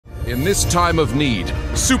In this time of need,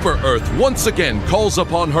 Super Earth once again calls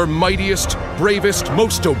upon her mightiest, bravest,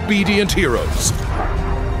 most obedient heroes.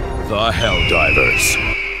 The Helldivers.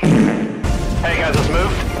 Hey guys, let's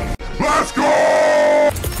move. Let's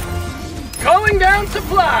go! Calling down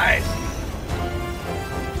supplies!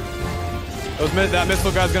 That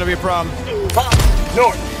missile guy's gonna be a problem. Pop,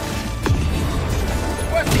 north.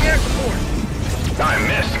 Requesting air support. I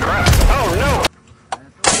missed, crap. Oh no!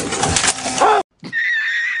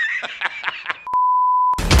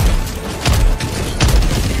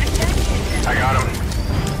 I got him.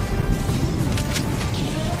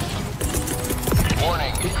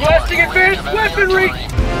 Warning. Requesting advanced weaponry!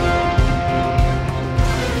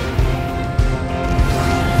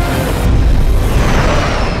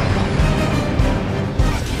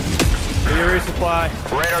 Resupply.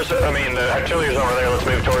 Radars, the artillery's over there. Let's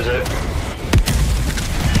move towards it.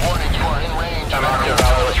 Warning, you are in range. I'm out to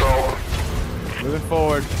Valor, let's roll. Moving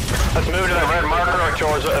forward. Let's move to that red marker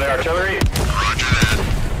towards the artillery.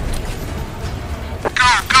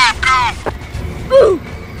 Go!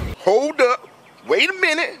 Hold up. Wait a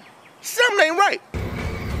minute. Something ain't right.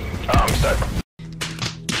 Oh, I'm stuck.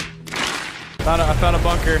 I found a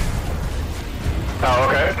bunker. Oh,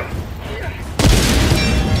 okay.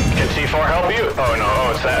 Can C4 help you? Oh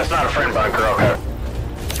no, it's not a friend bunker, okay.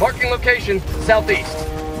 Parking location, southeast.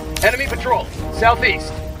 Enemy patrol,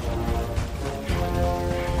 southeast.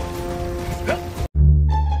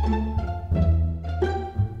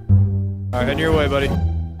 Alright, heading your way, buddy. Yeah,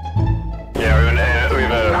 we have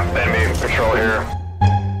an enemy patrol here.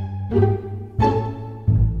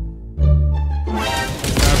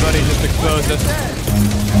 Alright, buddy, just exposed us.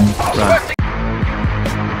 Run.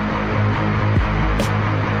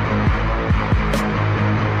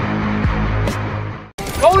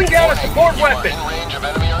 Calling down a support You are weapon. in range of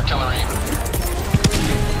enemy artillery.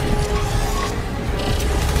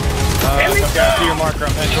 Okay, I see your marker.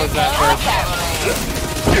 I'm heading towards that first.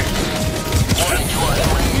 Warning, you are in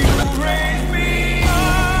range.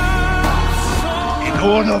 In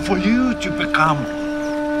order for you to become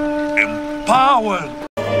empowered.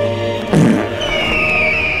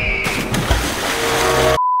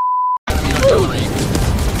 Enemy artillery.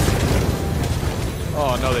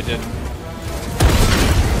 Oh, no, they didn't.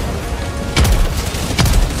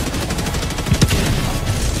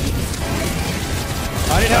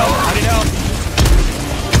 I need help! I need help!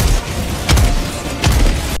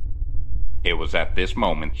 It was at this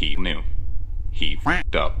moment he knew. He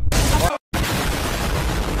f***ed up.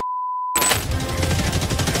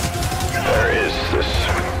 Where is this?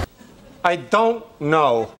 I don't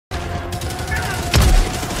know.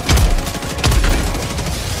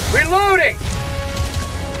 Reloading!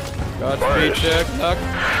 Godspeed, check, duck.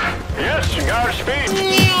 Yes, you got speed.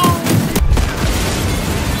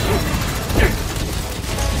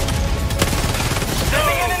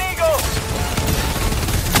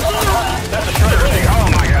 That's a Strider thing. Oh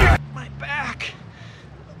my god. My back!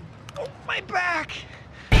 Oh, my back!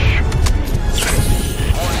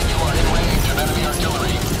 Warning, you are in range of enemy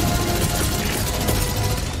artillery.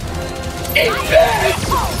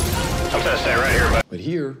 I'm gonna stay right here, but But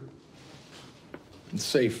here, it's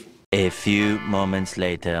safe. A few moments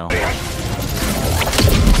later.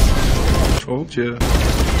 Told ya.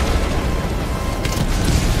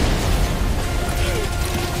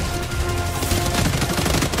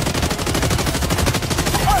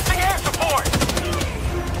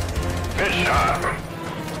 good shot.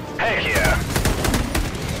 Heck yeah.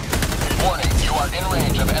 Warning, you are in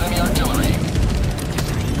range of enemy artillery.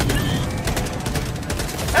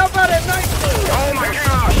 How about a night Oh my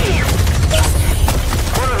gosh!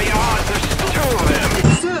 What are the odds? There's two of them.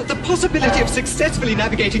 Sir, the possibility of successfully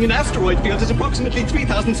navigating an asteroid field is approximately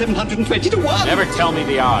 3,720 to 1. Never tell me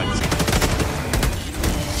the odds.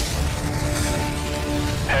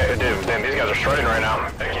 Hey, dude, damn, these guys are shredding right now.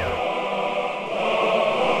 Heck yeah.